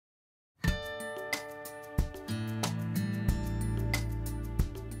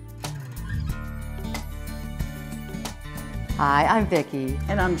Hi, I'm Vicki.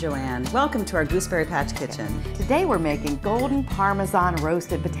 And I'm Joanne. Welcome to our Gooseberry Patch Kitchen. Today we're making golden Parmesan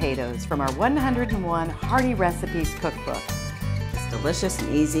roasted potatoes from our 101 Hearty Recipes cookbook. It's delicious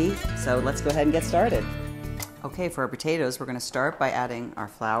and easy, so let's go ahead and get started. Okay, for our potatoes, we're going to start by adding our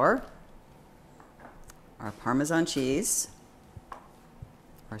flour, our Parmesan cheese,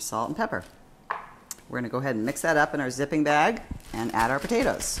 our salt and pepper. We're going to go ahead and mix that up in our zipping bag and add our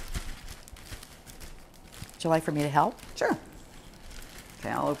potatoes. Would you like for me to help? Sure. Okay,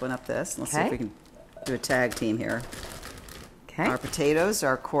 I'll open up this. Let's see Okay. if we can do a tag team here. Okay. Our potatoes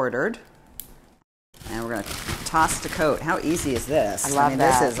are quartered, and we're going to toss to coat. How easy is this? I love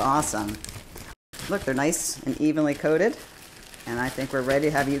that. This is awesome. Look, they're nice and evenly coated, and I think we're ready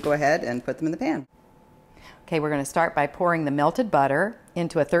to have you go ahead and put them in the pan. Okay, we're going to start by pouring the melted butter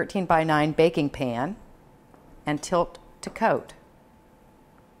into a 13 by 9 baking pan and tilt to coat.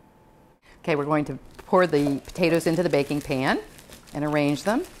 Okay, we're going to pour the potatoes into the baking pan and arrange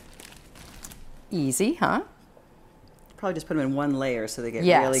them. Easy, huh? Probably just put them in one layer so they get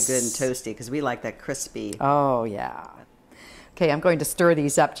Yes. really good and toasty, because we like that crispy. Oh, yeah. Okay, I'm going to stir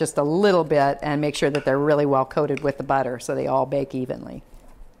these up just a little bit and make sure that they're really well coated with the butter so they all bake evenly.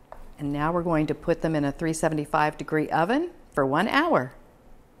 And now we're going to put them in a 375-degree oven for 1 hour.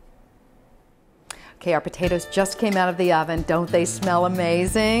 Okay, our potatoes just came out of the oven. Don't they smell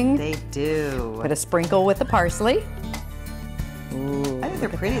amazing? They do. Put a sprinkle with the parsley. Ooh, I think they're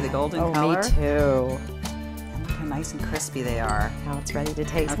pretty, the golden oh, color. me too. And look how nice and crispy they are. Now it's ready to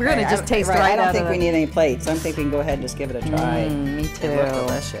taste. Okay, We're going to just taste right I don't out think of we need any plates. I think we can go ahead and just give it a try. Me too. They look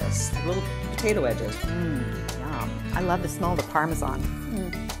delicious. Little potato wedges. Yum. I love the smell of the Parmesan.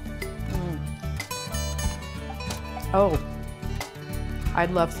 Oh,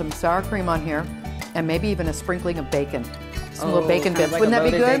 I'd love some sour cream on here and maybe even a sprinkling of bacon. Some little bacon bits. Like Wouldn't that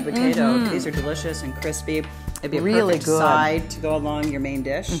be good? Baked potato. These are delicious and crispy. It'd be a Really perfect good. side to go along your main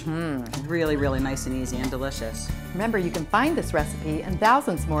dish. Really, really nice and easy and delicious. Remember, you can find this recipe and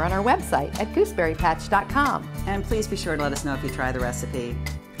thousands more on our website at gooseberrypatch.com. And please be sure to let us know if you try the recipe.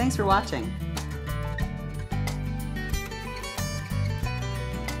 Thanks for watching.